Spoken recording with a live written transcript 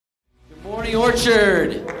morning,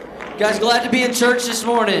 Orchard. You guys glad to be in church this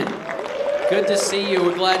morning? Good to see you.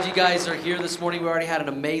 We're glad you guys are here this morning. We already had an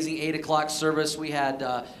amazing 8 o'clock service. We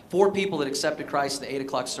had 4 people that accepted Christ in the 8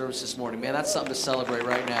 o'clock service this morning. Man, that's something to celebrate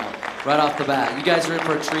right now, right off the bat. You guys are in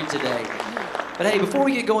for a treat today. But hey, before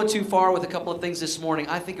we get going too far with a couple of things this morning,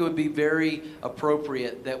 I think it would be very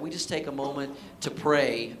appropriate that we just take a moment to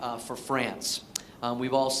pray for France.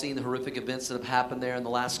 We've all seen the horrific events that have happened there in the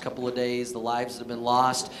last couple of days, the lives that have been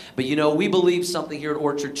lost. But you know, we believe something here at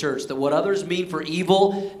Orchard Church, that what others mean for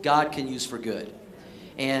evil, God can use for good.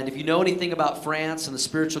 And if you know anything about France and the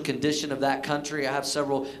spiritual condition of that country, I have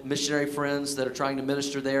several missionary friends that are trying to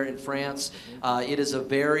minister there in France. It is a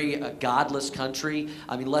very godless country.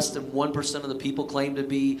 I mean, less than 1% of the people claim to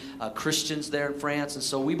be Christians there in France. And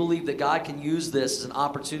so we believe that God can use this as an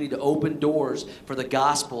opportunity to open doors for the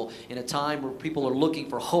gospel in a time where people are looking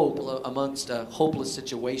for hope amongst a hopeless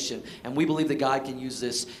situation. And we believe that God can use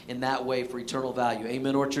this in that way for eternal value.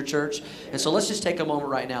 Amen, Orchard Church? And so let's just take a moment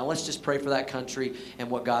right now. Let's just pray for that country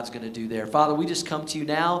and what God's going to do there. Father, we just come to you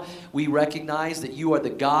now. We recognize that you are the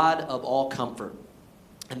God of all comfort,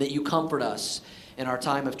 and that you comfort us in our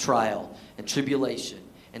time of trial and tribulation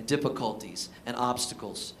and difficulties and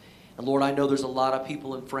obstacles. And Lord, I know there's a lot of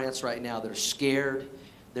people in France right now that are scared,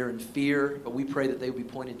 they're in fear, but we pray that they will be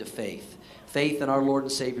pointed to faith. Faith in our Lord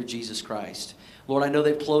and Savior Jesus Christ. Lord, I know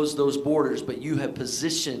they've closed those borders, but you have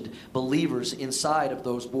positioned believers inside of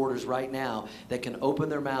those borders right now that can open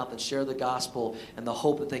their mouth and share the gospel and the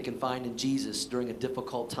hope that they can find in Jesus during a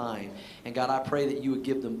difficult time. And God, I pray that you would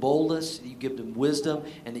give them boldness, that you give them wisdom,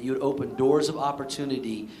 and that you would open doors of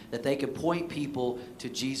opportunity that they can point people to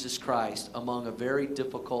Jesus Christ among a very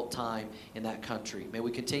difficult time in that country. May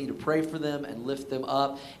we continue to pray for them and lift them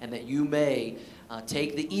up, and that you may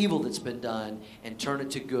take the evil that's been done and turn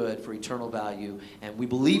it to good for eternal value. And we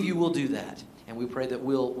believe you will do that. And we pray that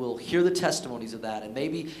we'll hear the testimonies of that. And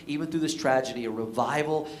maybe even through this tragedy, a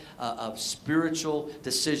revival of spiritual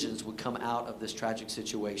decisions would come out of this tragic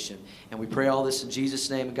situation. And we pray all this in Jesus'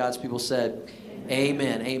 name. And God's people said,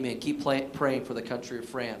 amen. Amen. Keep praying for the country of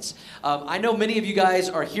France. I know many of you guys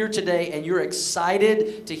are here today and you're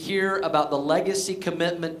excited to hear about the Legacy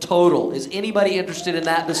Commitment Total. Is anybody interested in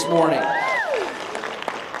that this morning?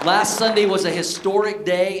 Last Sunday was a historic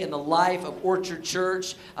day in the life of Orchard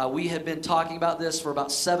Church. We have been talking about this for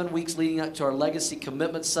about 7 weeks leading up to our Legacy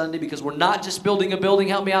Commitment Sunday, because we're not just building a building,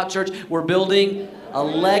 help me out, church, we're building a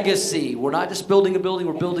legacy. We're not just building a building,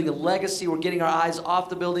 we're building a legacy. We're getting our eyes off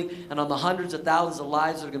the building and on the hundreds of thousands of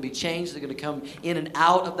lives that are going to be changed. They're going to come in and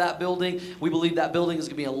out of that building. We believe that building is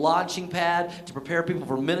going to be a launching pad to prepare people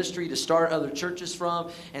for ministry, to start other churches from.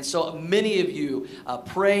 And so many of you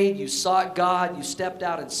prayed, you sought God, you stepped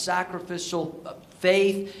out in sacrificial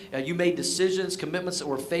faith. You made decisions, commitments that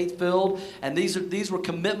were faith-filled, and these were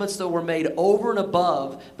commitments that were made over and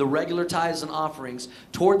above the regular tithes and offerings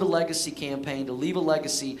toward the legacy campaign to leave a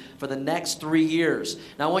legacy for the next 3 years.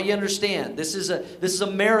 Now, I want you to understand, this is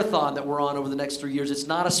a marathon that we're on over the next 3 years. It's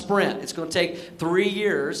not a sprint. It's going to take 3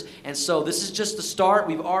 years, and so this is just the start.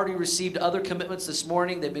 We've already received other commitments this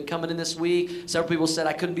morning. They've been coming in this week. Several people said,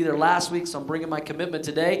 I couldn't be there last week, so I'm bringing my commitment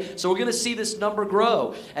today. So we're going to see this number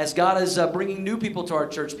grow as God is bringing new people to our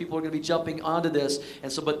church. People are going to be jumping onto this.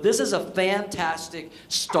 And so, but this is a fantastic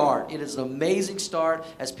start. It is an amazing start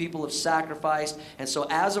as people have sacrificed. And so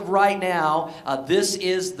as of right now, this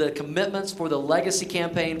is the commitments for the legacy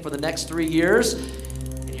campaign for the next 3 years.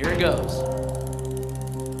 And here it goes.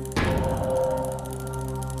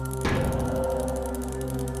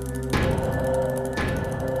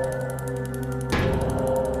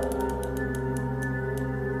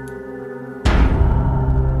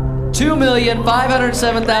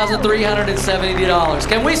 $2,507,370.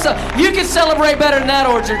 Can we? You can celebrate better than that,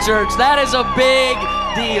 Orchard Church. That is a big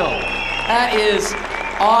deal. That is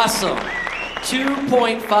awesome.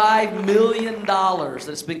 $2.5 million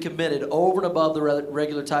that's been committed over and above the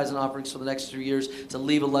regular tithes and offerings for the next 3 years to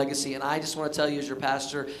leave a legacy. And I just want to tell you, as your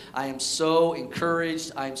pastor, I am so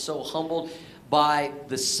encouraged. I am so humbled by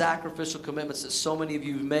the sacrificial commitments that so many of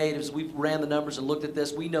you have made. As we ran the numbers and looked at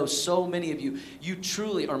this, we know so many of you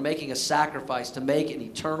truly are making a sacrifice to make an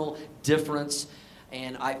eternal difference.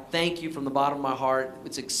 And I thank you from the bottom of my heart.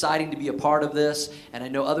 It's exciting to be a part of this, and I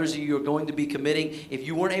know others of you are going to be committing. If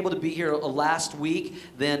you weren't able to be here last week,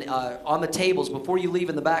 then on the tables, before you leave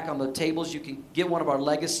in the back on the tables, you can get one of our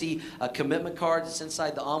legacy commitment cards. It's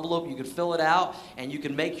inside the envelope. You can fill it out, and you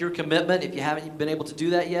can make your commitment. If you haven't been able to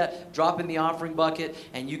do that yet, drop in the offering bucket,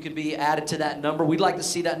 and you can be added to that number. We'd like to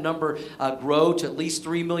see that number grow to at least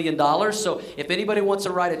 $3 million. So if anybody wants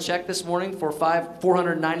to write a check this morning for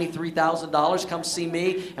 $493,000, come see see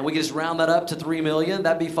me, and we can just round that up to 3 million.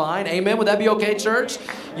 That'd be fine. Amen. Would that be okay, church?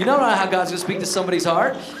 You don't know how God's going to speak to somebody's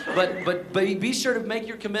heart. But be sure to make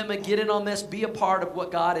your commitment. Get in on this. Be a part of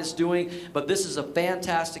what God is doing. But this is a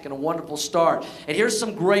fantastic and a wonderful start. And here's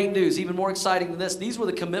some great news, even more exciting than this. These were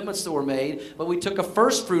the commitments that were made. But we took a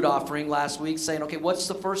first fruit offering last week saying, okay, what's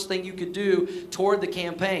the first thing you could do toward the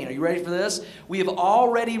campaign? Are you ready for this? We have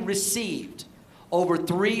already received over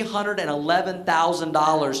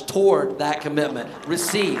 $311,000 toward that commitment.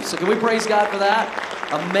 Received. So can we praise God for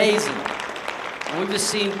that? Amazing. And we've just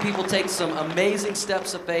seen people take some amazing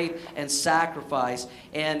steps of faith and sacrifice.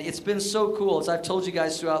 And it's been so cool, as I've told you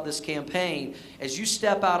guys throughout this campaign, as you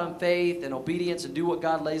step out in faith and obedience and do what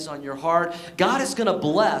God lays on your heart, God is going to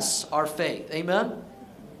bless our faith. Amen?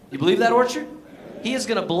 You believe that, Orchard? He is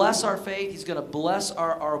going to bless our faith. He's going to bless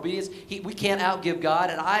our obedience. We can't outgive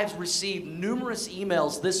God. And I've received numerous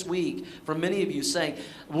emails this week from many of you saying,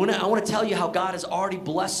 I want to tell you how God is already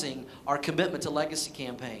blessing our commitment to Legacy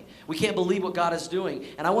Campaign. We can't believe what God is doing.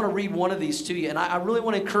 And I want to read one of these to you. And I really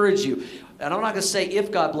want to encourage you. And I'm not going to say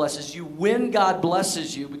if God blesses you, when God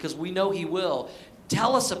blesses you, because we know He will.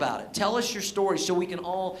 Tell us about it. Tell us your story so we can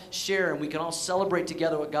all share and we can all celebrate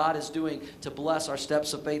together what God is doing to bless our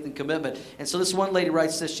steps of faith and commitment. And so this one lady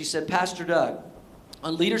writes this. She said, Pastor Doug,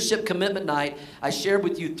 on Leadership Commitment Night, I shared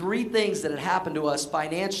with you 3 things that had happened to us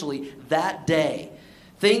financially that day.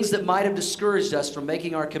 Things that might have discouraged us from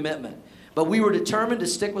making our commitment. But we were determined to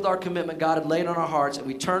stick with our commitment God had laid on our hearts, and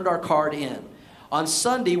we turned our card in. On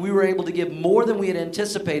Sunday, we were able to give more than we had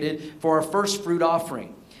anticipated for our first fruit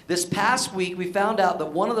offering. This past week, we found out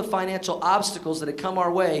that one of the financial obstacles that had come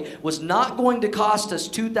our way was not going to cost us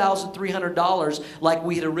 $2,300 like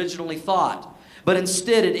we had originally thought. But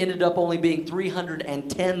instead, it ended up only being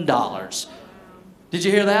 $310. Did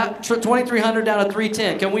you hear that? $2,300 down to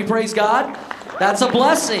 $310. Can we praise God? That's a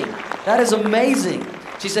blessing. That is amazing.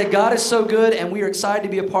 She said, God is so good, and we are excited to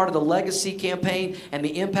be a part of the Legacy Campaign and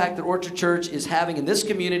the impact that Orchard Church is having in this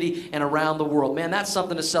community and around the world. Man, that's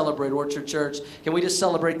something to celebrate, Orchard Church. Can we just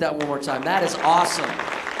celebrate that one more time? That is awesome.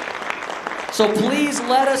 So please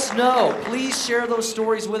let us know. Please share those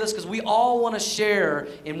stories with us because we all want to share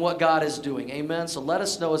in what God is doing. Amen? So let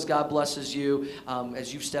us know as God blesses you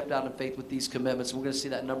as you've stepped out in faith with these commitments. We're going to see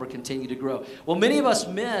that number continue to grow. Well, many of us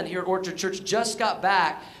men here at Orchard Church just got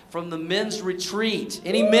back from the men's retreat.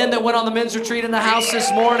 Any men that went on the men's retreat in the house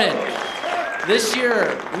this morning? This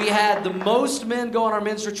year, we had the most men go on our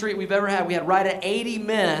men's retreat we've ever had. We had right at 80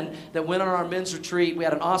 men that went on our men's retreat. We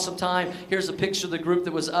had an awesome time. Here's a picture of the group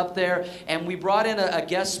that was up there. And we brought in a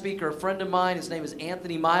guest speaker, a friend of mine. His name is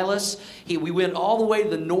Anthony Milas. We went all the way to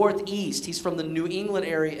the Northeast. He's from the New England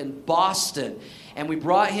area in Boston. And we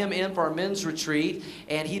brought him in for our men's retreat,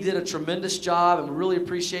 and he did a tremendous job, and we really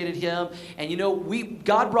appreciated him. And you know,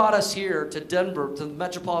 God brought us here to Denver, to the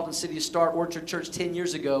metropolitan city, to start Orchard Church 10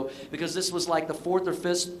 years ago, because this was like the 4th or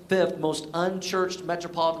 5th most unchurched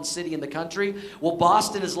metropolitan city in the country. Well,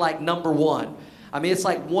 Boston is like number 1. I mean, it's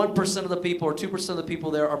like 1% of the people or 2% of the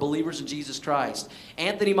people there are believers in Jesus Christ.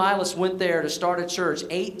 Anthony Milas went there to start a church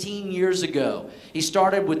 18 years ago. He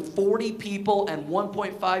started with 40 people and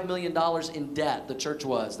 $1.5 million in debt, the church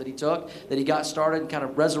was, that he took, that he got started and kind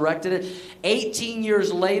of resurrected it. 18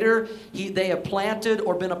 years later, they have planted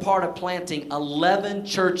or been a part of planting 11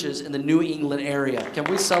 churches in the New England area. Can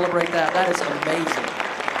we celebrate that? That is amazing.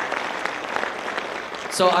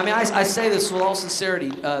 So, I mean, I say this with all sincerity,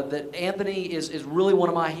 that Anthony is really one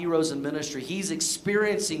of my heroes in ministry. He's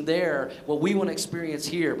experiencing there what we want to experience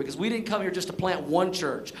here, because we didn't come here just to plant one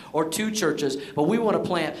church or 2 churches, but we want to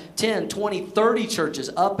plant 10, 20, 30 churches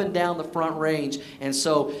up and down the Front Range. And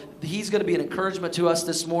so he's going to be an encouragement to us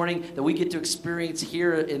this morning that we get to experience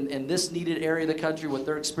here in this needed area of the country, what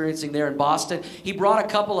they're experiencing there in Boston. He brought a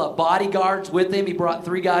couple of bodyguards with him. He brought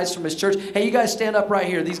 3 guys from his church. Hey, you guys stand up right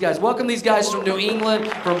here. These guys, welcome these guys from New England,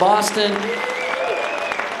 from Boston.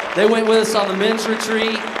 They went with us on the men's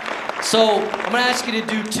retreat. So I'm going to ask you to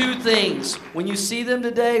do 2 things. When you see them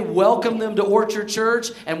today, welcome them to Orchard Church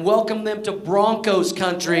and welcome them to Broncos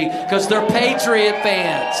country, because they're Patriot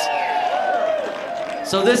fans.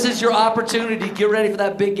 So this is your opportunity to get ready for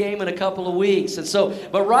that big game in a couple of weeks. And so,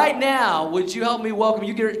 but right now, would you help me welcome,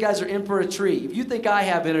 you guys are in for a treat. If you think I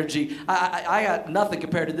have energy, I got nothing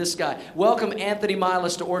compared to this guy. Welcome Anthony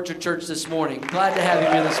Milas to Orchard Church this morning. Glad to have you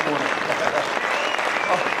here this morning.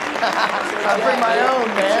 I bring my own,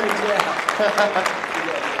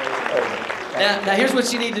 man. Now here's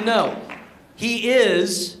what you need to know. He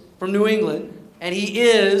is from New England, and he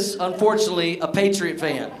is, unfortunately, a Patriot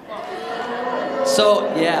fan. So,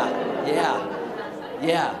 yeah.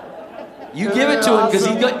 You give it to him because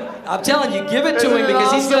I'm telling you, give it to Isn't him it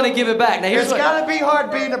because he's awesome? going to give it back. Now, here's It's what. got to be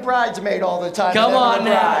hard being a bridesmaid all the time. Come on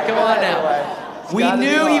now. Come on Anyway, now. it's We gotta be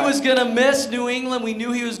knew he hard. was going to miss New England. We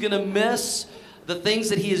knew he was going to miss the things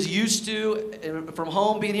that he is used to from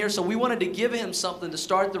home being here. So we wanted to give him something to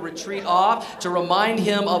start the retreat off to remind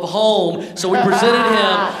him of home. So we presented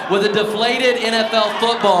him with a deflated NFL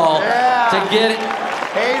football to get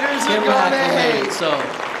Haters are him gonna acclimated. hate. So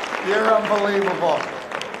You're unbelievable.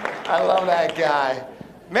 I love that guy.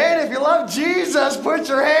 Man, if you love Jesus, put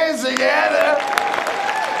your hands together.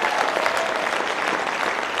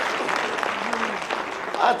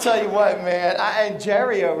 I'll tell you what, man. And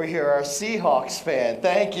Jerry over here, our Seahawks fan.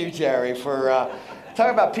 Thank you, Jerry, for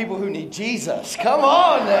talking about people who need Jesus. Come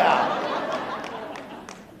on now.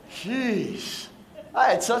 Jeez. I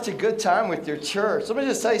had such a good time with your church. Let me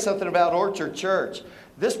just tell you something about Orchard Church.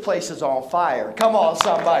 This place is on fire. Come on,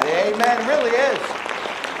 somebody. Amen. It really is.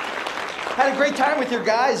 Had a great time with your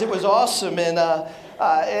guys. It was awesome. And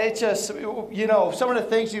it just, you know, some of the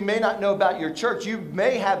things you may not know about your church. You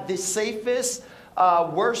may have the safest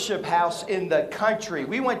worship house in the country.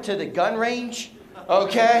 We went to the gun range,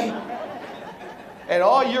 okay? And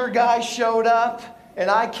all your guys showed up. And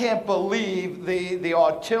I can't believe the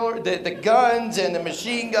artillery, the guns and the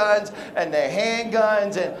machine guns and the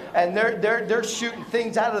handguns, and they're shooting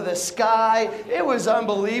things out of the sky. It was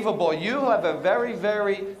unbelievable. You have a very,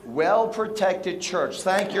 very well-protected church.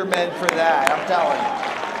 Thank your men for that. I'm telling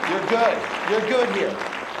you. You're good. You're good here.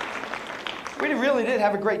 We really did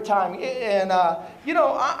have a great time. And, you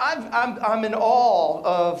know, I'm in awe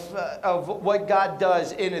of what God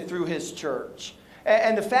does in and through his church.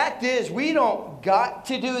 And the fact is, we don't got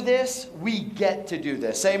to do this, we get to do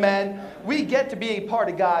this. Amen? We get to be a part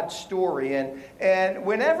of God's story. And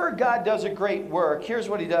whenever God does a great work, here's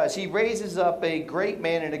what he does. He raises up a great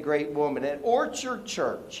man and a great woman. At Orchard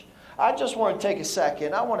Church, I just want to take a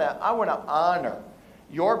second. I want to honor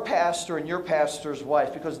your pastor and your pastor's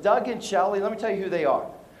wife. Because Doug and Shelley, let me tell you who they are.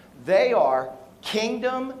 They are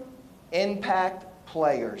Kingdom Impact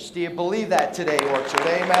players. Do you believe that today, Orchard?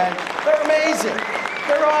 Amen. They're amazing.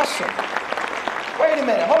 They're awesome. Wait a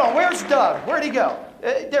minute. Hold on. Where's Doug? Where'd he go?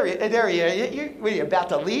 There he is. Were you about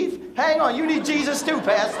to leave? Hang on. You need Jesus too,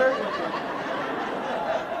 Pastor.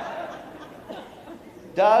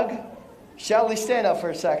 Doug, Shelley, stand up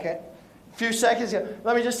for a second. A few seconds ago,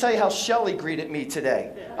 let me just tell you how Shelley greeted me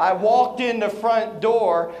today. I walked in the front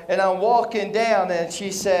door, and I'm walking down, and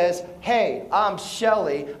she says, "Hey, I'm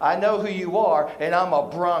Shelley. I know who you are, and I'm a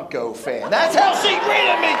Bronco fan." That's how she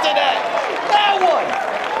greeted me today. That one.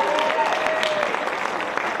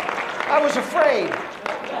 I was afraid.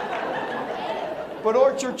 But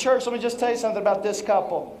Orchard Church, let me just tell you something about this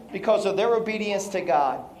couple. Because of their obedience to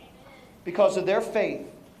God, because of their faith,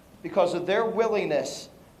 because of their willingness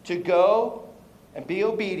to go and be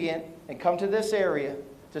obedient and come to this area,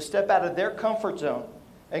 to step out of their comfort zone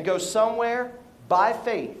and go somewhere by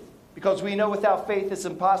faith, because we know without faith it's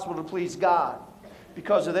impossible to please God.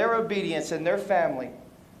 Because of their obedience and their family,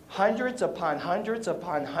 hundreds upon hundreds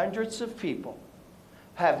upon hundreds of people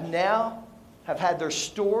have had their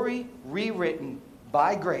story rewritten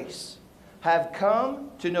by grace, have come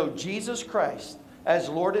to know Jesus Christ as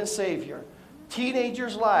Lord and Savior.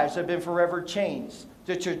 Teenagers' lives have been forever changed.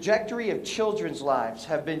 The trajectory of children's lives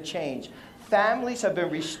have been changed. Families have been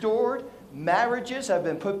restored. Marriages have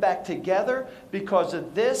been put back together because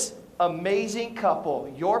of this amazing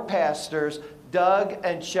couple, your pastors, Doug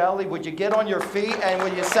and Shelley. Would you get on your feet and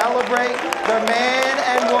will you celebrate the man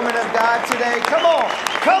and woman of God today? Come on.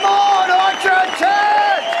 Come on, Orchard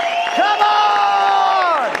Church. Come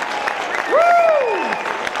on. Woo.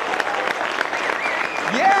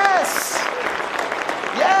 Yes.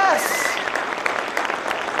 Yes.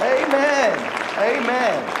 Amen.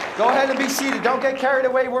 Amen. Go ahead and be seated. Don't get carried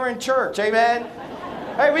away. We're in church. Amen.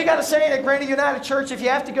 Hey, we got a saying at Granny United Church, if you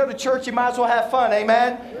have to go to church, you might as well have fun.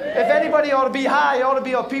 Amen. If anybody ought to be high, it ought to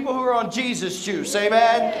be on people who are on Jesus juice.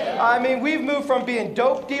 Amen. I mean, we've moved from being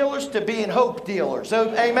dope dealers to being hope dealers.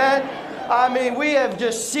 Amen. I mean, we have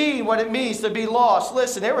just seen what it means to be lost.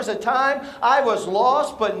 Listen, there was a time I was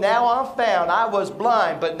lost, but now I'm found. I was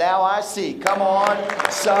blind, but now I see. Come on,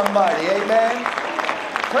 somebody. Amen.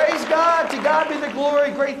 Praise God. To God be the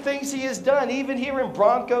glory. Great things he has done, even here in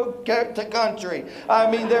Bronco country. I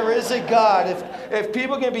mean, there is a God. If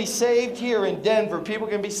people can be saved here in Denver, people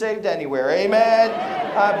can be saved anywhere. Amen.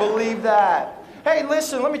 I believe that. Hey,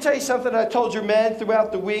 listen, let me tell you something I told your men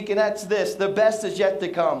throughout the week, and that's this. The best is yet to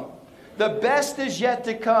come. The best is yet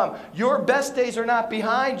to come. Your best days are not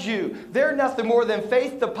behind you. They're nothing more than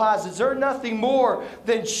faith deposits. They're nothing more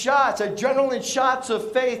than shots, adrenaline shots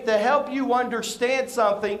of faith to help you understand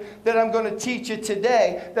something that I'm going to teach you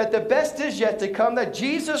today. That the best is yet to come. That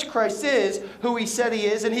Jesus Christ is who He said He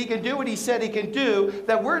is, and He can do what He said He can do.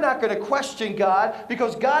 That we're not going to question God,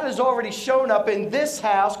 because God has already shown up in this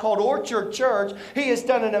house called Orchard Church. He has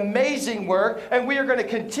done an amazing work, and we are going to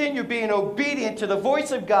continue being obedient to the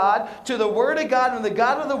voice of God, to the Word of God and the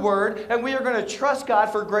God of the Word, and we are going to trust God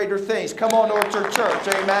for greater things. Come on, Orchard Church,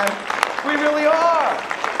 amen? We really are.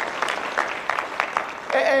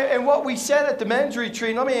 And what we said at the men's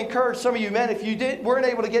retreat, let me encourage some of you men, if you weren't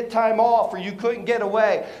able to get time off or you couldn't get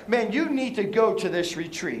away, man, you need to go to this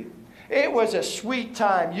retreat. It was a sweet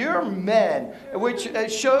time. Your men, which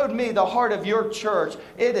showed me the heart of your church,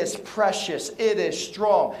 it is precious. It is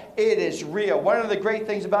strong. It is real. One of the great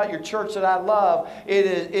things about your church that I love,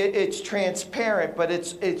 it's transparent, but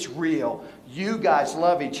it's real. You guys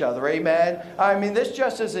love each other, amen? I mean, this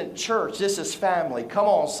just isn't church. This is family. Come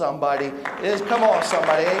on, somebody. Come on,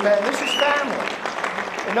 somebody, amen? This is family.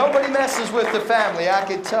 And nobody messes with the family, I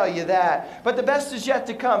can tell you that. But the best is yet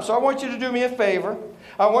to come. So I want you to do me a favor.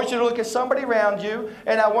 I want you to look at somebody around you,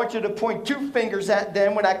 and I want you to point 2 fingers at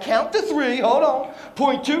them. When I count to 3, hold on,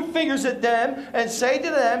 point 2 fingers at them and say to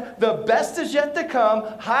them, the best is yet to come.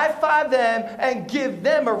 High five them and give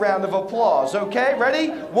them a round of applause. Okay, ready?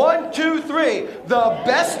 1, 2, 3. The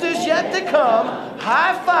best is yet to come.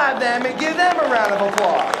 High five them and give them a round of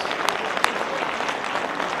applause.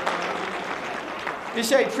 You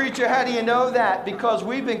say, preacher, how do you know that? Because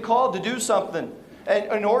we've been called to do something. And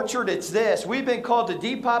in Orchard, it's this. We've been called to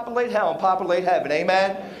depopulate hell and populate heaven.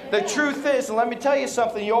 Amen? The truth is, and let me tell you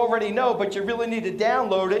something you already know, but you really need to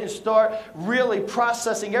download it and start really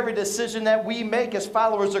processing every decision that we make as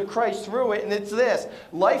followers of Christ through it. And it's this.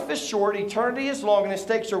 Life is short, eternity is long, and the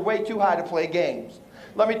stakes are way too high to play games.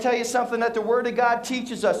 Let me tell you something that the Word of God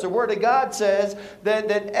teaches us. The Word of God says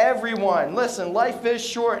that everyone, listen, life is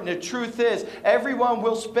short, and the truth is, everyone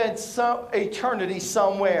will spend some eternity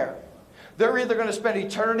somewhere. They're either going to spend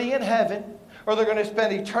eternity in heaven, or they're going to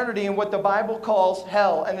spend eternity in what the Bible calls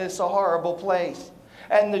hell, and it's a horrible place.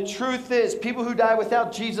 And the truth is, people who die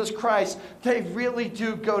without Jesus Christ, they really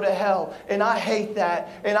do go to hell. And I hate that.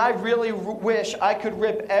 And I really wish I could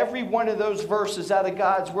rip every one of those verses out of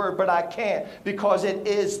God's Word, but I can't, because it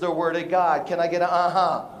is the Word of God. Can I get an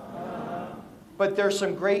uh-huh? But there's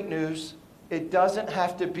some great news. It doesn't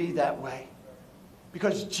have to be that way.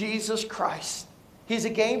 Because Jesus Christ, He's a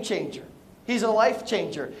game changer. He's a life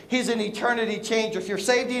changer. He's an eternity changer. If you're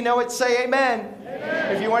saved, do you know it? Say amen.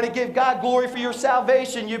 Amen. If you want to give God glory for your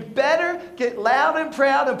salvation, you better get loud and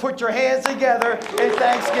proud and put your hands together in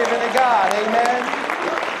thanksgiving to God. Amen.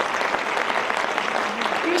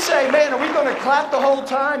 You say, man, are we going to clap the whole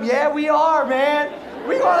time? Yeah, we are, man.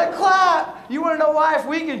 We're going to clap. You want to know why? If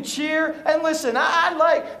we can cheer. And listen,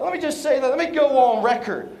 let me just say that. Let me go on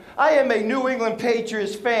record. I am a New England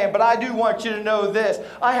Patriots fan, but I do want you to know this.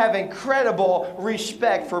 I have incredible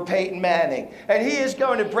respect for Peyton Manning. And he is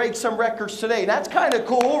going to break some records today. That's kind of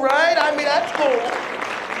cool, right? I mean, that's cool.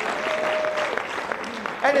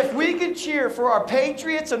 And if we could cheer for our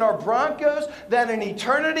Patriots and our Broncos, then an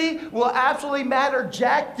eternity will absolutely matter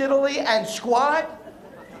jack diddly and squat.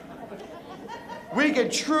 We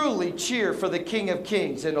can truly cheer for the King of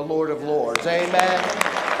Kings and the Lord of Lords. Amen.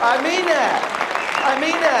 I mean that. I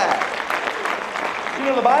mean that. You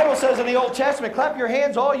know, the Bible says in the Old Testament, clap your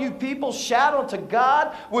hands, all you people, shout unto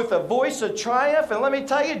God with a voice of triumph. And let me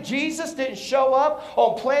tell you, Jesus didn't show up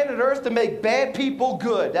on planet Earth to make bad people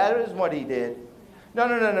good. That isn't what He did.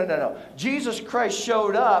 No. Jesus Christ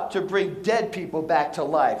showed up to bring dead people back to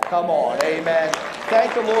life. Come on, amen.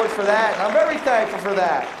 Thank the Lord for that. And I'm very thankful for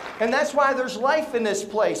that. And that's why there's life in this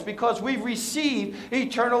place, because we've received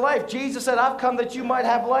eternal life. Jesus said, I've come that you might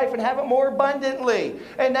have life and have it more abundantly.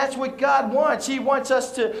 And that's what God wants. He wants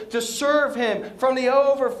us to serve Him from the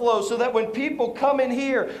overflow, so that when people come in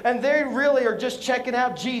here and they really are just checking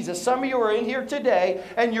out Jesus. Some of you are in here today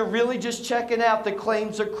and you're really just checking out the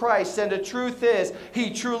claims of Christ. And the truth is,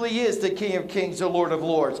 He truly is the King of Kings, the Lord of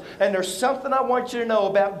Lords. And there's something I want you to know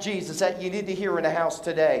about Jesus that you need to hear in the house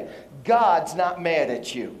today. God's not mad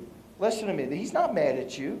at you. Listen to me. He's not mad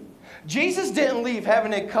at you. Jesus didn't leave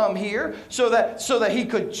heaven and come here so that he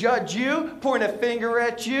could judge you, point a finger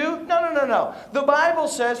at you. No. The Bible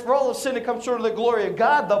says, for all of sin that comes short of the glory of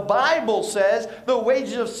God, the Bible says the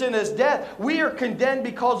wages of sin is death. We are condemned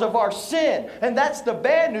because of our sin. And that's the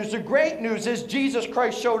bad news. The great news is Jesus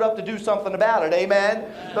Christ showed up to do something about it. Amen?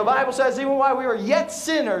 The Bible says even while we were yet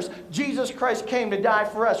sinners, Jesus Christ came to die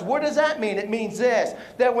for us. What does that mean? It means this,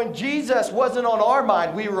 that when Jesus wasn't on our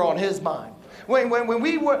mind, we were on his mind.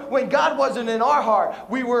 When God wasn't in our heart,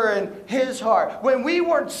 we were in his heart. When we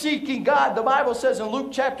weren't seeking God, the Bible says in Luke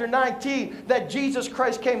chapter 19 that Jesus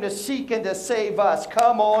Christ came to seek and to save us.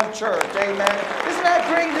 Come on, church. Amen. Isn't that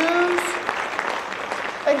great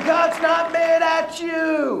news? And God's not mad at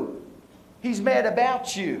you. He's mad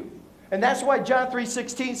about you. And that's why John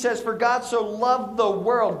 3:16 says, for God so loved the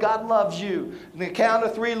world. God loves you. In the count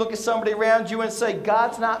of 3, look at somebody around you and say,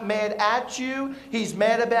 God's not mad at you. He's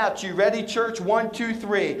mad about you. Ready, church? 1, 2,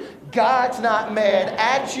 3. God's not mad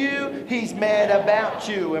at you. He's mad about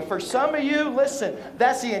you. And for some of you, listen,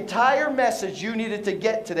 that's the entire message you needed to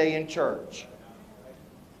get today in church.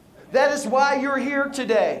 That is why you're here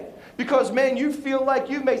today. Because, man, you feel like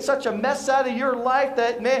you've made such a mess out of your life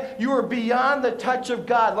that, man, you are beyond the touch of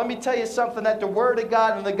God. Let me tell you something that the Word of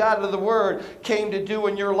God and the God of the Word came to do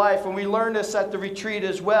in your life. And we learned this at the retreat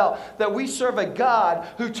as well, that we serve a God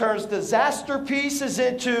who turns disaster pieces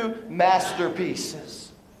into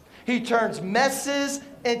masterpieces. He turns messes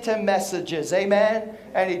into messages. Amen?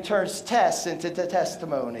 And he turns tests into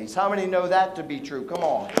testimonies. How many know that to be true? Come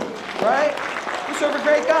on. Right? We serve a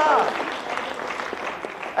great God.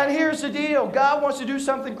 And here's the deal. God wants to do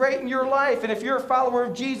something great in your life. And if you're a follower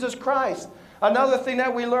of Jesus Christ, another thing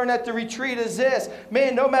that we learn at the retreat is this.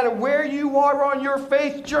 Man, no matter where you are on your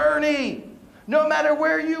faith journey, no matter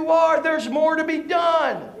where you are, there's more to be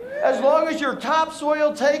done. As long as you're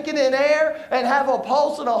topsoil, taking in air, and have a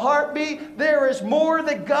pulse and a heartbeat, there is more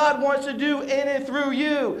that God wants to do in and through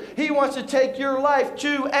you. He wants to take your life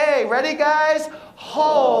to a, ready guys,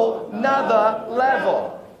 whole nother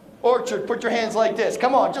level. Orchard, put your hands like this.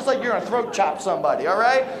 Come on, just like you're going to throat chop somebody, all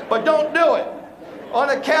right? But don't do it.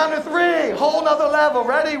 On a count of 3, whole nother level.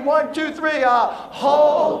 Ready? 1, 2, 3.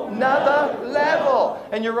 Whole nother level.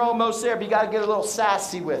 And you're almost there, but you got to get a little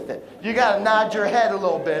sassy with it. You got to nod your head a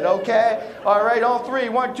little bit, okay? All right, on 3.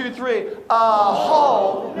 1, 2, 3. A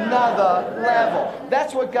whole nother level.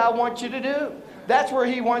 That's what God wants you to do. That's where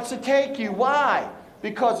he wants to take you. Why?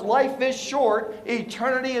 Because life is short,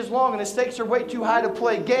 eternity is long, and the stakes are way too high to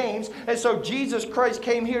play games. And so Jesus Christ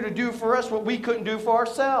came here to do for us what we couldn't do for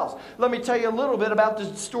ourselves. Let me tell you a little bit about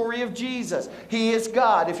the story of Jesus. He is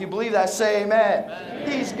God. If you believe that, say amen.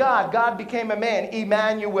 Amen. He's God. God became a man,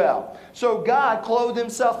 Emmanuel. So God clothed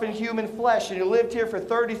himself in human flesh, and he lived here for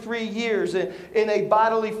 33 years in a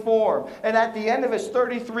bodily form. And at the end of his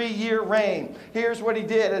 33-year reign, here's what he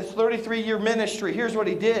did. His 33-year ministry, here's what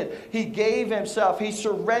he did. He gave himself. He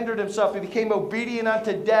surrendered himself. He became obedient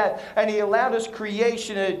unto death. And he allowed his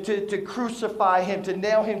creation to crucify him, to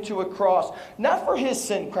nail him to a cross. Not for his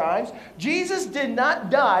sin crimes. Jesus did not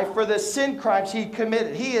die for the sin crimes he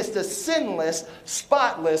committed. He is the sinless,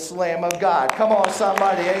 spotless Lamb of God. Come on,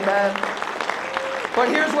 somebody. Amen. But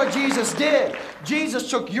here's what Jesus did. Jesus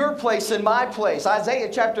took your place and my place. Isaiah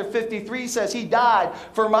chapter 53 says he died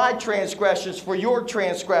for my transgressions, for your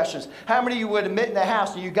transgressions. How many of you would admit in the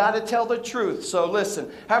house that you got to tell the truth? So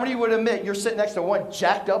listen, how many of you would admit you're sitting next to one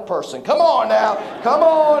jacked up person? Come on now. Come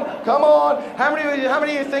on. Come on. How many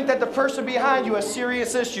of you think that the person behind you has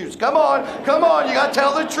serious issues? Come on. Come on. You got to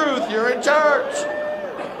tell the truth. You're in church.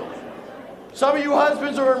 Some of you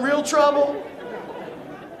husbands are in real trouble.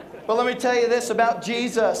 But let me tell you this about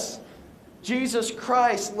Jesus. Jesus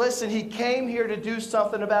Christ, listen, he came here to do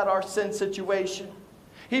something about our sin situation.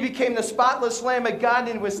 He became the spotless Lamb of God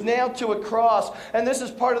and was nailed to a cross. And this is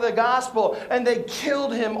part of the gospel. And they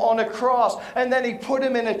killed him on a cross. And then he put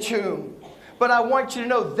him in a tomb. But I want you to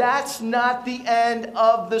know that's not the end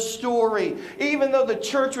of the story. Even though the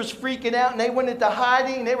church was freaking out and they went into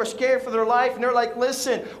hiding and they were scared for their life. And they're like,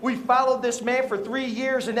 listen, we followed this man for 3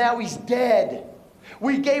 years and now he's dead.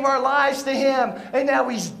 We gave our lives to him, and now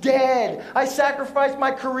he's dead. I sacrificed my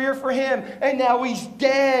career for him, and now he's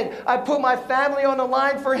dead. I put my family on the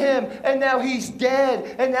line for him, and now he's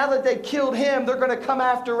dead. And now that they killed him, they're going to come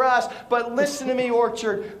after us. But listen to me,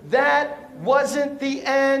 Orchard. That wasn't the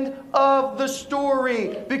end of the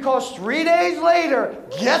story. Because 3 days later,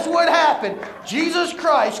 guess what happened? Jesus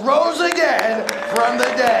Christ rose again from the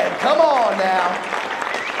dead. Come on now.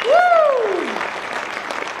 Woo!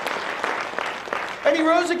 And he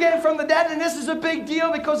rose again from the dead, and this is a big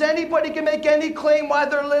deal because anybody can make any claim while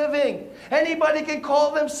they're living. Anybody can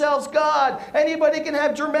call themselves God. Anybody can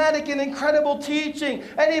have dramatic and incredible teaching.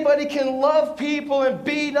 Anybody can love people and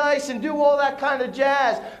be nice and do all that kind of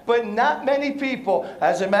jazz. But not many people.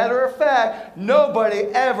 As a matter of fact, nobody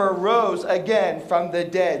ever rose again from the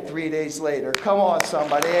dead 3 days later. Come on,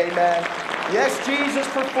 somebody. Amen. Yes, Jesus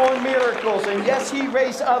performed miracles, and yes, he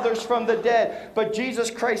raised others from the dead. But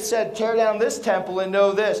Jesus Christ said, tear down this temple and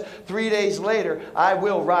know this. 3 days later, I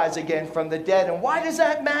will rise again from the dead. And why does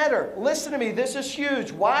that matter? Listen to me, this is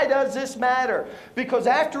huge. Why does this matter? Because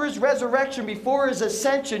after his resurrection, before his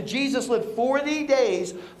ascension, Jesus lived 40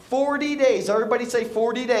 days. 40 days. Everybody say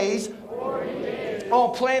 40 days. 40 days.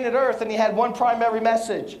 On planet Earth, and he had one primary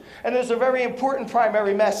message. And there's a very important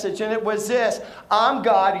primary message, and it was this: I'm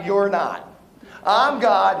God, you're not. I'm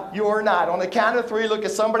God, you're not. On the count of three, look at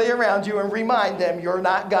somebody around you and remind them you're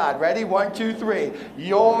not God. Ready? 1, 2, 3.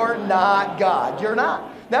 You're not God. You're not.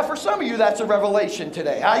 Now, for some of you, that's a revelation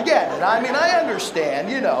today. I get it. I mean, I understand,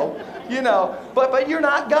 you know, but you're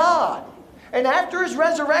not God. And after his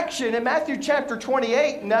resurrection in Matthew chapter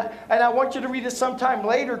 28, and I want you to read it sometime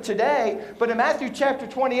later today, but in Matthew chapter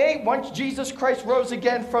 28, once Jesus Christ rose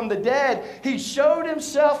again from the dead, he showed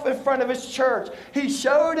himself in front of his church. He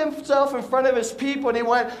showed himself in front of his people, and he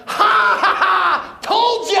went, ha, ha, ha,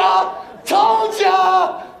 told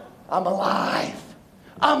ya, I'm alive.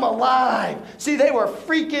 I'm alive. See, they were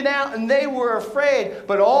freaking out and they were afraid.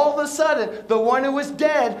 But all of a sudden, the one who was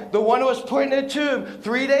dead, the one who was put in a tomb,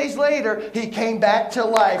 3 days later, he came back to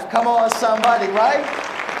life. Come on, somebody, right?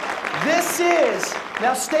 This is,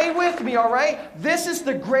 now stay with me, all right? This is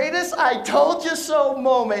the greatest I told you so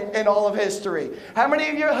moment in all of history. How many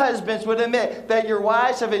of your husbands would admit that your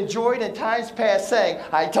wives have enjoyed in times past saying,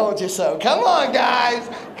 I told you so? Come on, guys.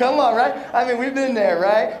 Come on, right? I mean, we've been there,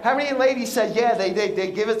 right? How many ladies said, yeah,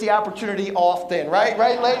 they give us the opportunity often, right?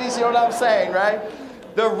 Right, ladies? You know what I'm saying, right?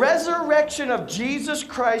 The resurrection of Jesus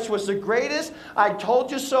Christ was the greatest I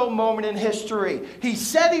told you so moment in history. He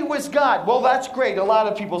said he was God. Well, that's great. A lot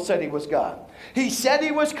of people said he was God. He said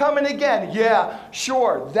he was coming again. Yeah,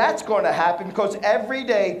 sure. That's going to happen because every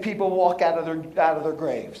day people walk out of their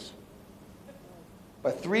graves.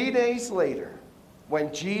 But 3 days later,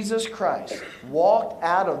 when Jesus Christ walked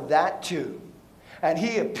out of that tomb and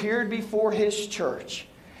he appeared before his church,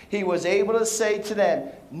 he was able to say to them,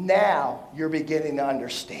 now you're beginning to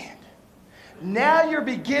understand. Now you're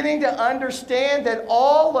beginning to understand that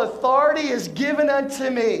all authority is given unto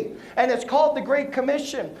me. And it's called the Great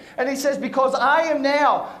Commission. And he says, because I am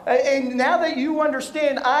now, and now that you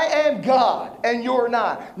understand I am God and you're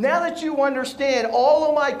not. Now that you understand all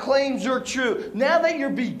of my claims are true. Now that you're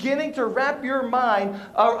beginning to wrap your mind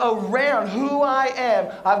around who I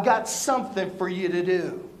am, I've got something for you to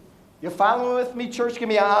do. You following with me, church? Give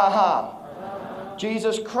me a aha.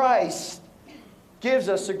 Jesus Christ gives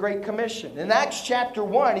us a Great Commission. In Acts chapter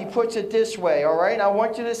 1, he puts it this way, all right? And I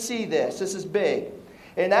want you to see this. This is big.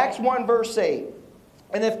 In Acts 1, verse 8,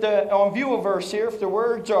 and if on view of verse here, if the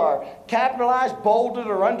words are capitalized, bolded,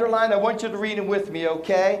 or underlined, I want you to read them with me,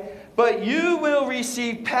 okay? But you will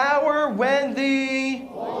receive power when the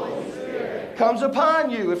Holy Spirit comes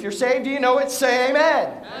upon you. If you're saved, you know it, say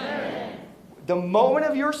amen. Amen. The moment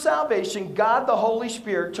of your salvation, God the Holy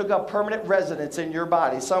Spirit took up permanent residence in your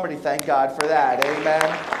body. Somebody thank God for that. Amen.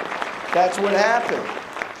 That's what happened.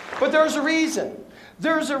 But there's a reason.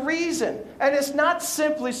 There's a reason. And it's not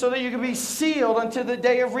simply so that you can be sealed until the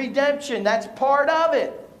day of redemption. That's part of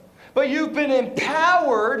it. But you've been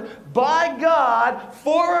empowered by God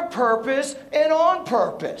for a purpose and on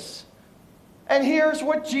purpose. And here's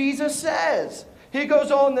what Jesus says. He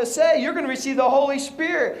goes on to say, you're going to receive the Holy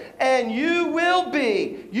Spirit, and you will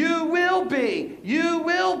be.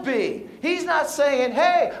 He's not saying,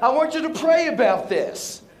 hey, I want you to pray about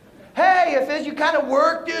this. Hey, if you kind of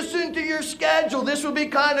work this into your schedule, this would be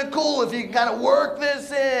kind of cool if you can kind of work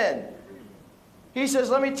this in. He says,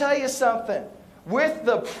 let me tell you something. With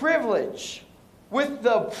the privilege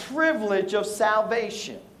of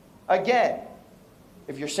salvation, again,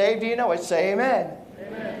 if you're saved, you know it, say amen.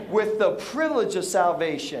 Amen. With the privilege of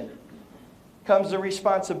salvation comes the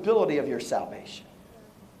responsibility of your salvation.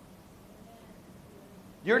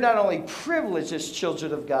 You're not only privileged as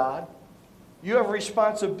children of God, you have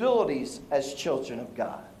responsibilities as children of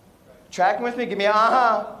God. Tracking with me? Give me a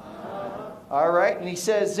All right, and he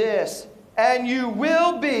says this, and you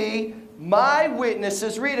will be my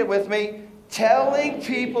witnesses, read it with me, telling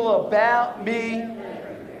people about me.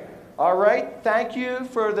 All right, thank you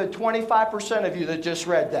for the 25% of you that just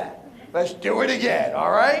read that. Let's do it again, all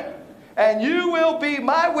right? And you will be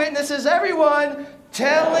my witnesses, everyone,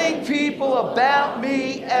 telling people about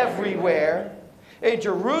me everywhere. In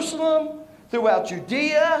Jerusalem, throughout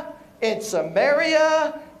Judea, in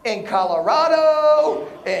Samaria, in Colorado,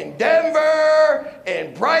 in Denver,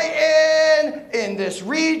 in Brighton, in this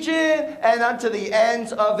region, and unto the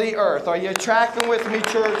ends of the earth. Are you tracking with me,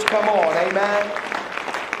 church? Come on, amen.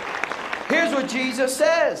 Here's what Jesus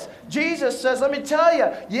says. Jesus says, let me tell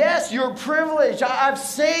you, yes, you're privileged. I've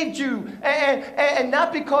saved you. And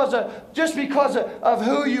not just because of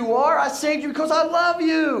who you are. I saved you because I love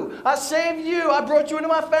you. I saved you. I brought you into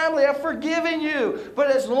my family. I've forgiven you.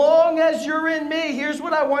 But as long as you're in me, here's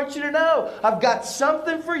what I want you to know. I've got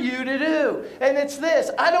something for you to do. And it's this.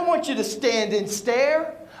 I don't want you to stand and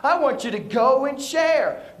stare. I want you to go and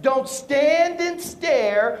share. Don't stand and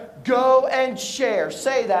stare. Go and share.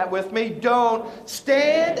 Say that with me. Don't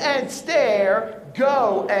stand and stare.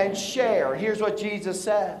 Go and share. Here's what Jesus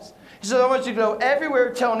says. He says, I want you to go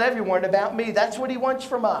everywhere telling everyone about me. That's what he wants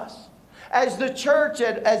from us. As the church,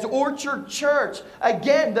 as Orchard Church,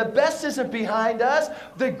 again, the best isn't behind us.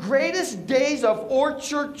 The greatest days of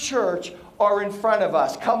Orchard Church are in front of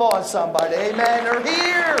us. Come on, somebody. Amen. They're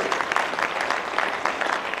here.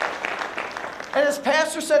 And as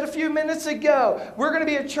Pastor said a few minutes ago, we're going to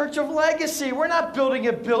be a church of legacy. We're not building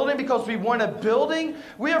a building because we want a building.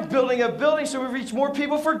 We are building a building so we reach more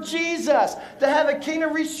people for Jesus, to have a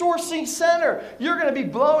kingdom resourcing center. You're going to be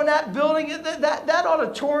blowing that building. That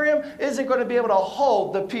auditorium isn't going to be able to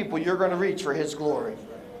hold the people you're going to reach for his glory.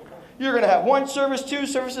 You're going to have 1 service, 2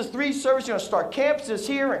 services, 3 services. You're going to start campuses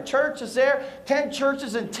here and churches there. 10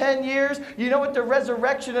 churches in 10 years. You know what the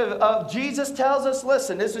resurrection of Jesus tells us?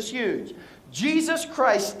 Listen, this is huge. Jesus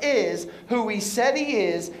Christ is who he said he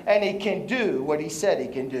is, and he can do what he said he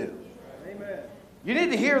can do. Amen. You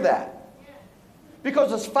need to hear that.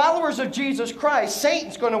 Because as followers of Jesus Christ,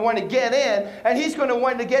 Satan's going to want to get in, and he's going to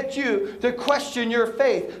want to get you to question your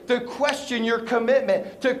faith, to question your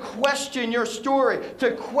commitment, to question your story,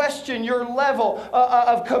 to question your level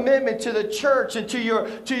of commitment to the church and to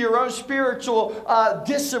your own spiritual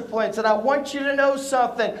disciplines. And I want you to know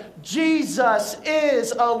something. Jesus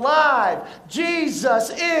is alive.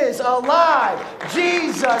 Jesus is alive.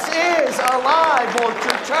 Jesus is alive,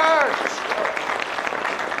 Orchard Church.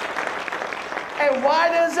 And why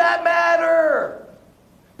does that matter?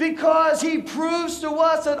 Because he proves to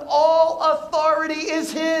us that all authority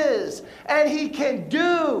is his. And he can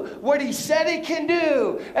do what he said he can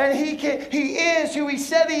do. And he is who he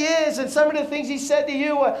said he is. And some of the things he said to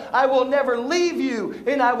you, I will never leave you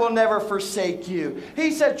and I will never forsake you. He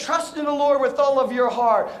said, trust in the Lord with all of your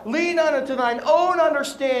heart. Lean unto thine own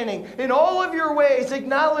understanding. In all of your ways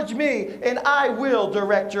acknowledge me and I will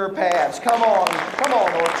direct your paths. Come on,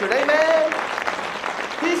 Orchard. Amen.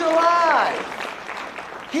 He's alive.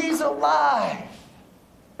 He's alive.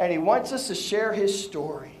 And he wants us to share his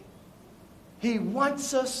story. He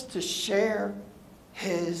wants us to share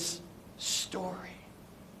his story.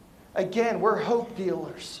 Again, we're hope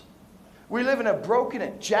dealers. We live in a broken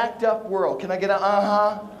and jacked up world. Can I get an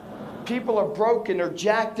uh-huh? People are broken, they're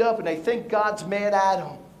jacked up, and they think God's mad at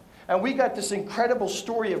them. And we got this incredible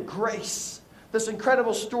story of grace. This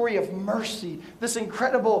incredible story of mercy, this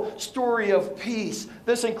incredible story of peace,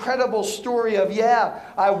 this incredible story of,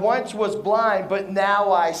 I once was blind, but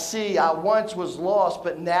now I see. I once was lost,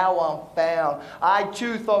 but now I'm found. I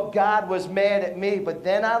too thought God was mad at me, but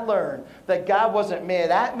then I learned that God wasn't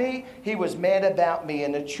mad at me, he was mad about me.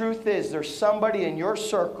 And the truth is, there's somebody in your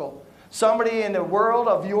circle, somebody in the world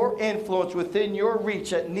of your influence within your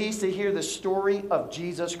reach that needs to hear the story of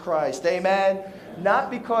Jesus Christ. Amen?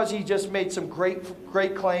 Not because he just made some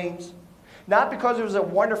great claims. Not because he was a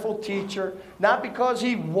wonderful teacher. Not because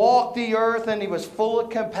he walked the earth and he was full of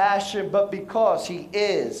compassion. But because he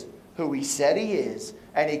is who he said he is.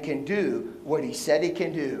 And he can do what he said he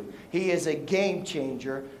can do. He is a game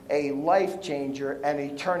changer, a life changer, an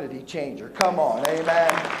eternity changer. Come on,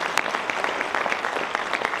 amen?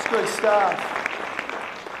 It's good stuff.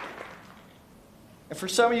 And for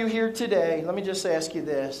some of you here today, let me just ask you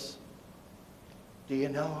this. Do you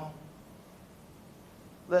know him?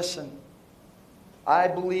 Listen, I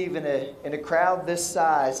believe in a crowd this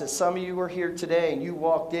size that some of you are here today and you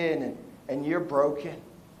walked in and you're broken.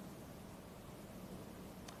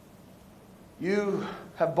 You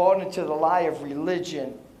have bought into the lie of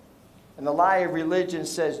religion. And the lie of religion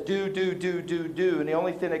says do. And the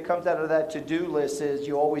only thing that comes out of that to-do list is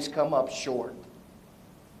you always come up short.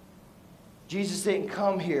 Jesus didn't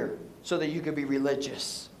come here so that you could be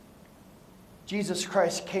religious. Jesus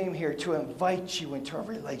Christ came here to invite you into a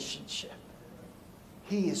relationship.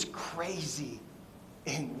 He is crazy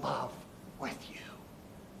in love with you.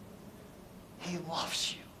 He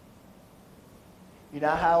loves you. You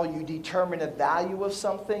know how you determine the value of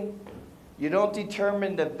something? You don't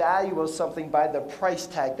determine the value of something by the price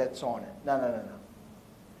tag that's on it. No.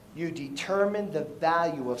 You determine the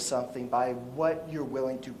value of something by what you're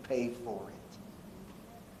willing to pay for it.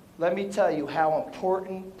 Let me tell you how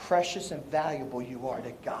important, precious, and valuable you are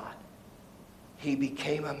to God. He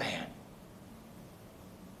became a man.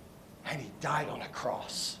 And he died on a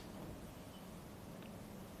cross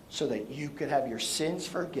so that you could have your sins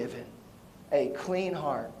forgiven, a clean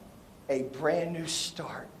heart, a brand new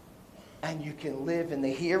start, and you can live in the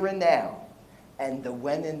here and now and the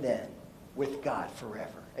when and then with God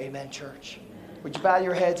forever. Amen, church? Would you bow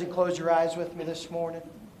your heads and close your eyes with me this morning?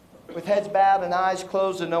 With heads bowed and eyes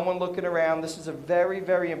closed and no one looking around, this is a very,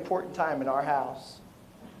 very important time in our house.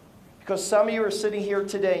 Because some of you are sitting here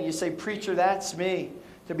today and you say, preacher, that's me.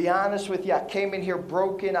 To be honest with you, I came in here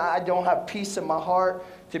broken. I don't have peace in my heart.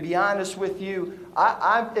 To be honest with you,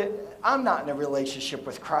 I'm not in a relationship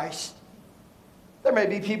with Christ. There may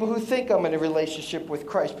be people who think I'm in a relationship with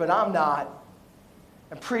Christ, but I'm not.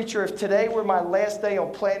 And preacher, if today were my last day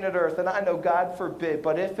on planet Earth, and I know God forbid,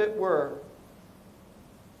 but if it were,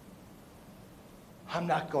 I'm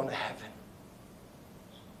not going to heaven.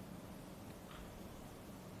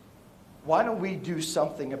 Why don't we do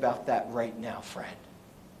something about that right now, friend?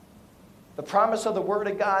 The promise of the Word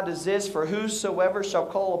of God is this: for whosoever shall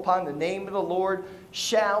call upon the name of the Lord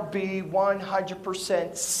shall be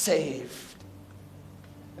 100% saved.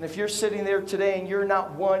 And if you're sitting there today and you're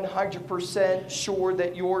not 100% sure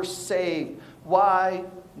that you're saved, why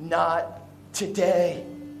not today?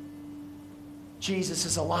 Jesus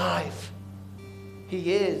is alive.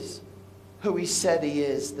 He is who he said he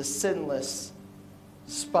is, the sinless,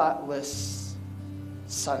 spotless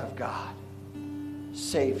Son of God,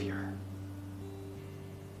 Savior.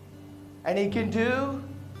 And he can do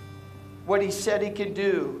what he said he can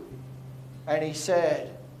do. And he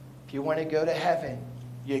said, if you want to go to heaven,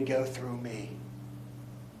 you go through me.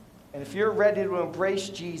 And if you're ready to embrace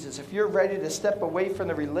Jesus, if you're ready to step away from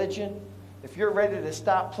the religion, if you're ready to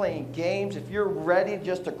stop playing games, if you're ready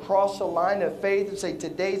just to cross the line of faith and say,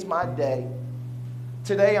 today's my day.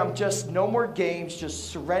 Today I'm just no more games,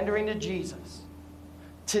 just surrendering to Jesus.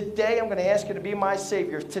 Today I'm going to ask you to be my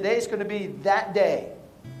Savior. Today's going to be that day.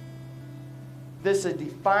 This is a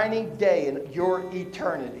defining day in your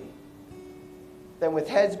eternity. Then with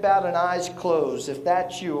heads bowed and eyes closed, if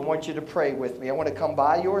that's you, I want you to pray with me. I want to come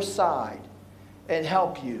by your side and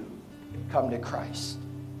help you come to Christ.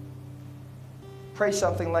 Pray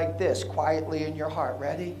something like this quietly in your heart.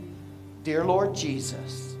 Ready? Dear Lord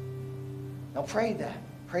Jesus. Now pray that.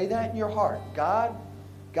 Pray that in your heart. God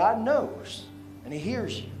knows and he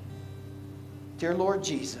hears you. Dear Lord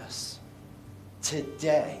Jesus,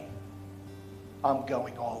 today I'm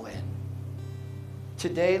going all in.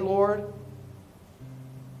 Today, Lord,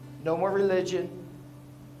 no more religion.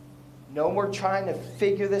 No more trying to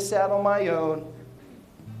figure this out on my own.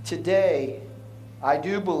 Today, I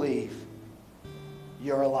do believe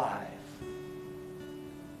you're alive.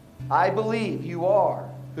 I believe you are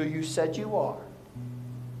who you said you are,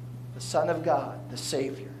 the Son of God, the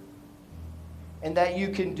Savior. And that you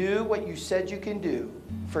can do what you said you can do.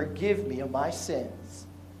 Forgive me of my sins.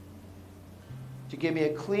 To give me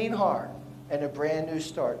a clean heart and a brand new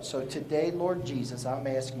start. So today, Lord Jesus, I'm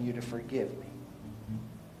asking you to forgive me,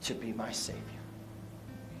 to be my Savior.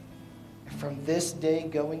 And from this day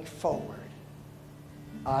going forward,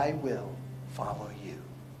 I will follow you.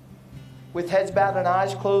 With heads bowed and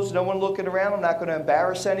eyes closed, no one looking around. I'm not going to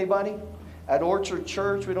embarrass anybody. At Orchard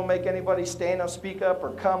Church, we don't make anybody stand up, speak up,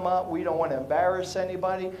 or come up. We don't want to embarrass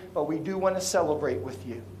anybody, but we do want to celebrate with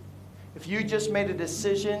you. If you just made a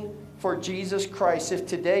decision for Jesus Christ, if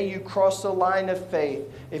today you crossed the line of faith,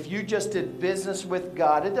 if you just did business with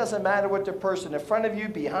God, it doesn't matter what the person in front of you,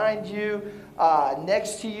 behind you,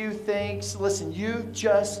 next to you thinks. Listen, you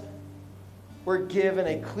just were given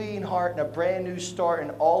a clean heart and a brand new start,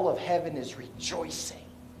 and all of heaven is rejoicing.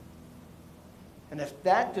 And if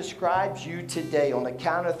that describes you today, on the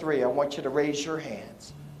count of 3, I want you to raise your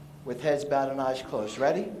hands with heads bowed and eyes closed.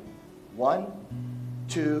 Ready? 1,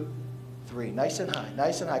 2, 3. Nice and high,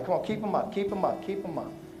 nice and high. Come on, keep them up, keep them up, keep them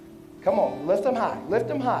up. Come on, lift them high, lift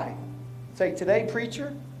them high. Say, today,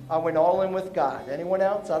 preacher, I went all in with God. Anyone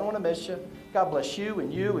else? I don't want to miss you. God bless you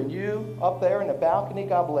and you and you up there in the balcony.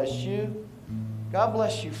 God bless you. God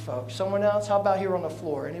bless you, folks. Someone else? How about here on the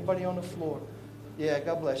floor? Anybody on the floor? Yeah,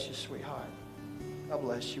 God bless you, sweetheart. God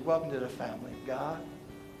bless you. Welcome to the family of God.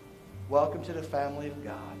 Welcome to the family of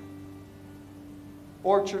God.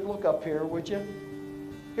 Orchard, look up here, would you?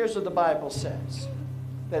 Here's what the Bible says.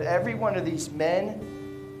 That every one of these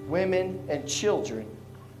men, women, and children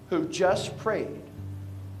who just prayed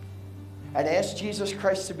and asked Jesus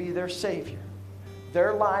Christ to be their Savior,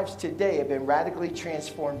 their lives today have been radically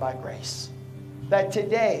transformed by grace. That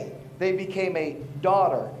today they became a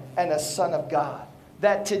daughter and a son of God.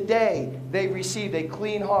 That today they received a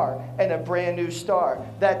clean heart and a brand new start.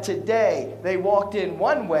 That today they walked in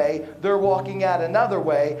one way, they're walking out another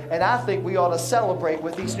way. And I think we ought to celebrate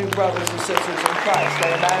with these new brothers and sisters in Christ.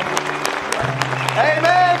 Amen.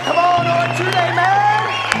 Amen. Come on, Orchard. Amen.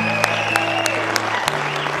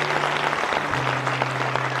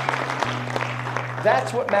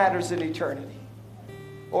 That's what matters in eternity.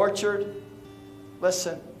 Orchard,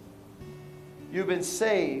 listen. You've been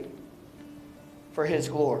saved for His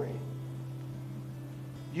glory.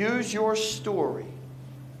 Use your story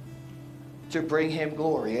to bring Him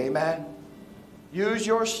glory. Amen. Use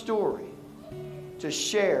your story to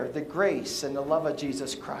share the grace and the love of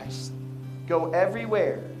Jesus Christ. Go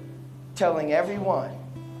everywhere telling everyone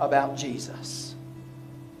about Jesus.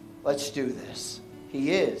 Let's do this.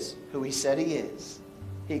 He is who He said He is.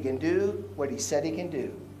 He can do what He said He can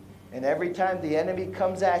do. And every time the enemy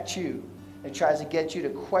comes at you and tries to get you to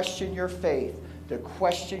question your faith, to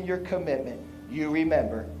question your commitment, you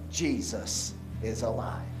remember Jesus is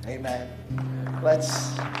alive. Amen. Amen.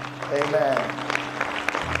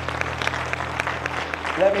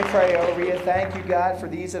 Let me pray over you. Thank you, God, for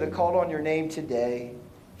these that have called on your name today.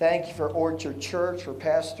 Thank you for Orchard Church, for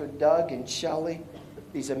Pastor Doug and Shelley,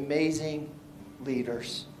 these amazing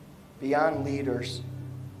leaders, beyond leaders,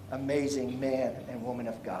 amazing man and woman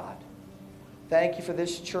of God. Thank you for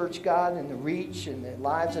this church, God, and the reach and the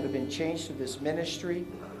lives that have been changed through this ministry.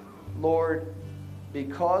 Lord,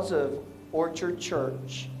 because of Orchard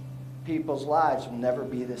Church, people's lives will never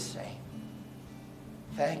be the same.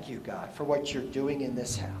 Thank you, God, for what you're doing in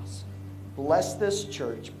this house. Bless this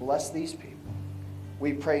church. Bless these people.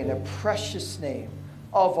 We pray in the precious name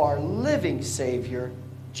of our living Savior,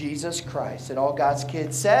 Jesus Christ. And all God's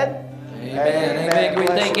kids said, Amen. Amen. We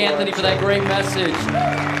thank Anthony for that great message,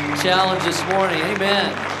 challenge this morning.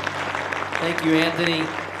 Amen. Thank you, Anthony.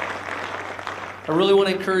 I really want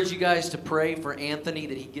to encourage you guys to pray for Anthony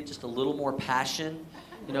that he get just a little more passion,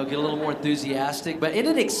 get a little more enthusiastic. But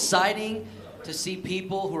isn't it exciting to see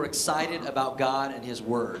people who are excited about God and His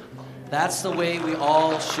Word? That's the way we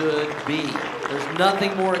all should be. There's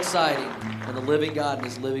nothing more exciting than the living God and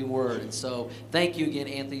His living Word. And so thank you again,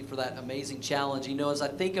 Anthony, for that amazing challenge. As I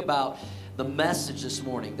think about the message this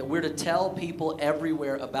morning, that we're to tell people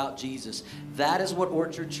everywhere about Jesus, that is what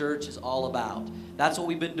Orchard Church is all about. That's what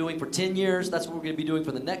we've been doing for 10 years. That's what we're going to be doing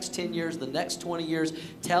for the next 10 years, the next 20 years,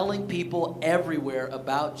 telling people everywhere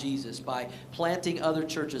about Jesus by planting other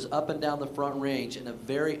churches up and down the Front Range in a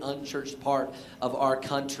very unchurched part of our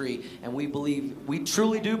country. And we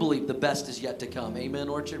truly do believe the best is yet to come. Amen,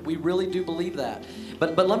 Orchard? We really do believe that.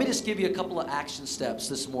 But let me just give you a couple of action steps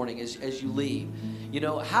this morning as you leave.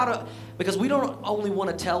 Because we don't only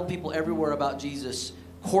want to tell people everywhere about Jesus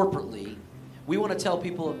corporately. We want to tell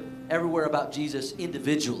people everywhere about Jesus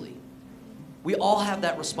individually. We all have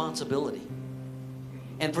that responsibility.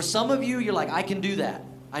 And for some of you, you're like, I can do that.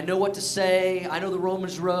 I know what to say. I know the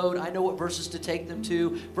Romans Road. I know what verses to take them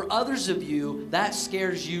to. For others of you, that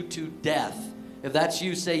scares you to death. If that's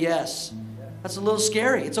you, say yes. That's a little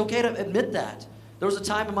scary. It's okay to admit that. There was a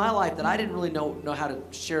time in my life that I didn't really know how to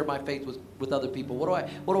share my faith with other people. What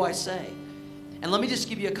do I say? And let me just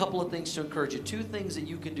give you a couple of things to encourage you. 2 things that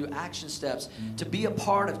you can do, action steps, to be a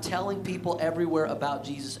part of telling people everywhere about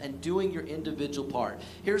Jesus and doing your individual part.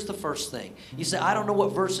 Here's the first thing. You say, I don't know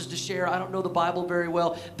what verses to share. I don't know the Bible very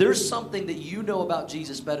well. There's something that you know about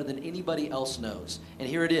Jesus better than anybody else knows. And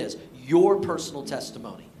here it is, your personal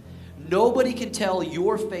testimony. Nobody can tell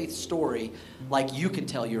your faith story like you can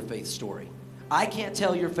tell your faith story. I can't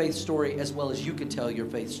tell your faith story as well as you can tell your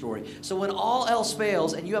faith story. So when all else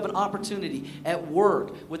fails and you have an opportunity at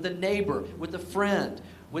work, with a neighbor, with a friend,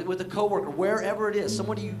 with a coworker, wherever it is,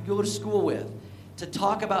 someone you go to school with, to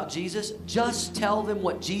talk about Jesus, just tell them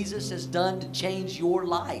what Jesus has done to change your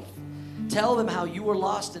life. Tell them how you were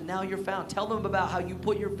lost and now you're found. Tell them about how you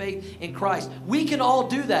put your faith in Christ. We can all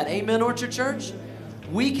do that. Amen, Orchard Church?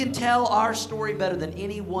 We can tell our story better than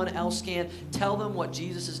anyone else can. Tell them what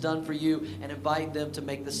Jesus has done for you and invite them to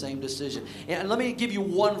make the same decision. And let me give you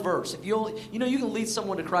one verse. If you can lead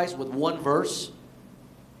someone to Christ with one verse.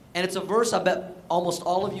 And it's a verse I bet almost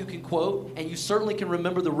all of you can quote, and you certainly can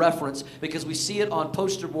remember the reference because we see it on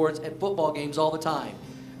poster boards at football games all the time.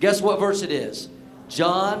 Guess what verse it is?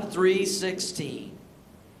 John 3:16.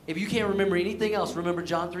 If you can't remember anything else, remember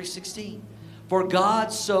John 3:16. For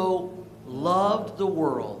God so loved the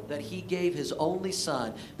world that he gave his only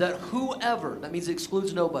son, that whoever, that means it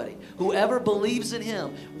excludes nobody, whoever believes in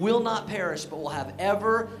him will not perish but will have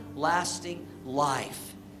everlasting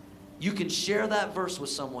life. You can share that verse with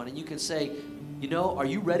someone and you can say, you know, are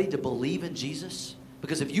you ready to believe in Jesus?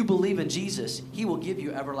 Because if you believe in Jesus, he will give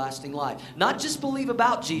you everlasting life. Not just believe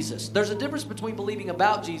about Jesus. There's a difference between believing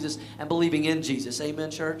about Jesus and believing in Jesus. Amen,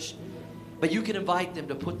 church? But you can invite them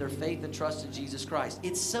to put their faith and trust in Jesus Christ.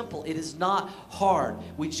 It's simple. It is not hard.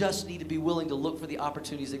 We just need to be willing to look for the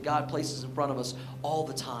opportunities that God places in front of us all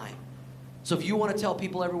the time. So if you want to tell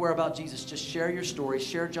people everywhere about Jesus, just share your story.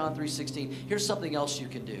 Share John 3:16. Here's something else you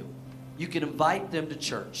can do. You can invite them to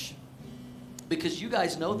church. Because you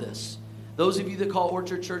guys know this. Those of you that call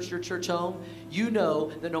Orchard Church your church home, you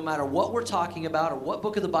know that no matter what we're talking about or what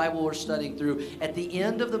book of the Bible we're studying through, at the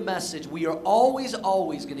end of the message, we are always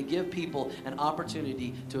going to give people an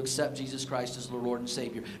opportunity to accept Jesus Christ as their Lord and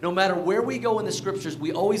Savior. No matter where we go in the scriptures,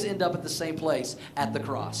 we always end up at the same place, at the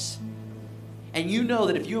cross. And you know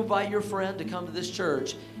that if you invite your friend to come to this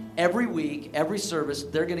church, every week, every service,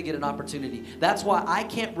 they're going to get an opportunity. That's why I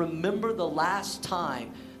can't remember the last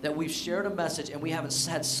time that we've shared a message and we haven't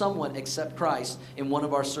had someone accept Christ in one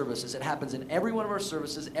of our services. It happens in every one of our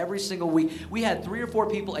services, every single week. We had 3 or 4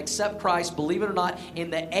 people accept Christ, believe it or not, in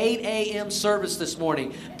the 8 a.m. service this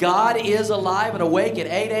morning. God is alive and awake at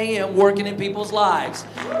 8 a.m. working in people's lives.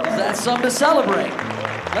 That's something to celebrate.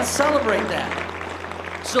 Let's celebrate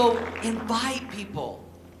that. So invite people.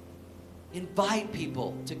 Invite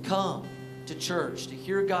people to come to church, to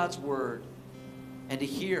hear God's word, and to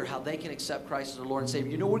hear how they can accept Christ as their Lord and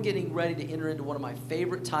Savior. You know, we're getting ready to enter into one of my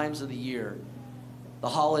favorite times of the year, the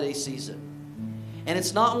holiday season. And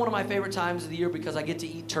it's not one of my favorite times of the year because I get to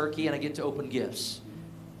eat turkey and I get to open gifts.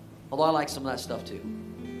 Although I like some of that stuff too.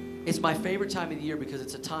 It's my favorite time of the year because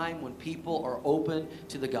it's a time when people are open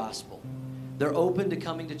to the gospel. They're open to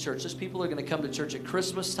coming to church. There's people that are going to come to church at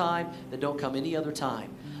Christmas time that don't come any other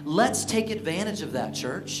time. Let's take advantage of that,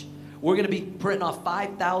 church. We're going to be printing off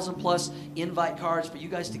 5,000 plus invite cards for you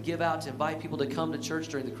guys to give out to invite people to come to church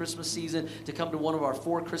during the Christmas season, to come to one of our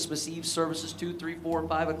 4 Christmas Eve services, 2, 3, 4,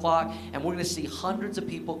 5 o'clock. And we're going to see hundreds of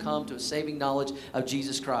people come to a saving knowledge of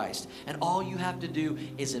Jesus Christ. And all you have to do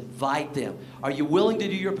is invite them. Are you willing to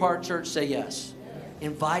do your part, church? Say yes.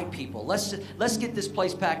 Invite people. Let's get this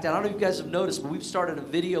place packed out. I don't know if you guys have noticed, but we've started a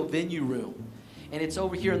video venue room. And it's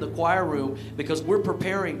over here in the choir room because we're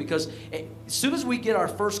preparing. Because as soon as we get our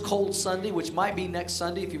first cold Sunday, which might be next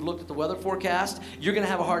Sunday if you've looked at the weather forecast, you're going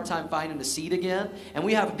to have a hard time finding a seat again. And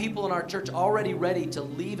we have people in our church already ready to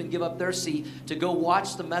leave and give up their seat to go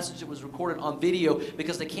watch the message that was recorded on video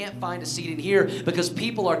because they can't find a seat in here because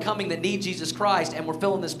people are coming that need Jesus Christ and we're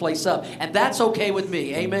filling this place up. And that's okay with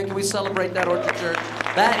me. Amen. Can we celebrate that, Orchard Church?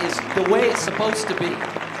 That is the way it's supposed to be.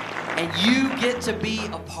 And you get to be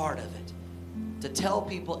a part of it. To tell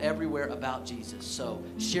people everywhere about Jesus. So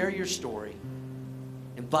share your story,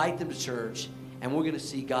 invite them to church, and we're going to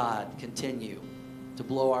see God continue to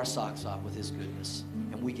blow our socks off with his goodness,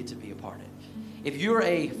 and we get to be a part of it. If you're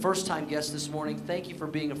a first-time guest this morning, thank you for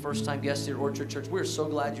being a first-time guest here at Orchard Church. We're so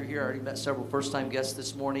glad you're here. I already met several first-time guests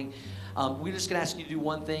this morning. We're just going to ask you to do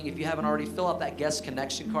one thing. If you haven't already, fill out that guest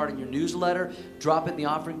connection card in your newsletter. Drop it in the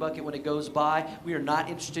offering bucket when it goes by. We are not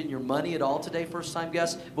interested in your money at all today, first-time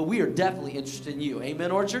guests, but we are definitely interested in you. Amen,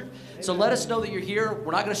 Orchard? Amen. So let us know that you're here.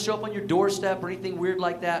 We're not going to show up on your doorstep or anything weird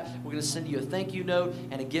like that. We're going to send you a thank you note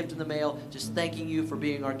and a gift in the mail just thanking you for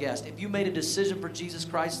being our guest. If you made a decision for Jesus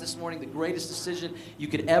Christ this morning, the greatest decision you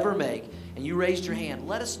could ever make, and you raised your hand,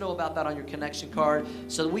 let us know about that on your connection card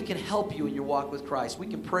so that we can help you in your walk with Christ. We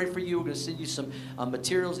can pray for you. We're going to send you some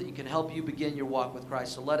materials that you can help you begin your walk with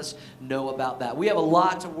Christ. So let us know about that. We have a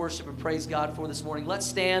lot to worship and praise God for this morning. Let's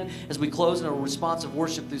stand as we close in a responsive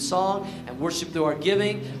worship through song and worship through our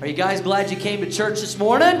giving. Are you guys glad you came to church this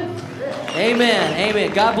morning? Amen.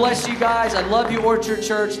 Amen. God bless you guys. I love you, Orchard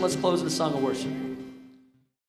Church. Let's close in a song of worship.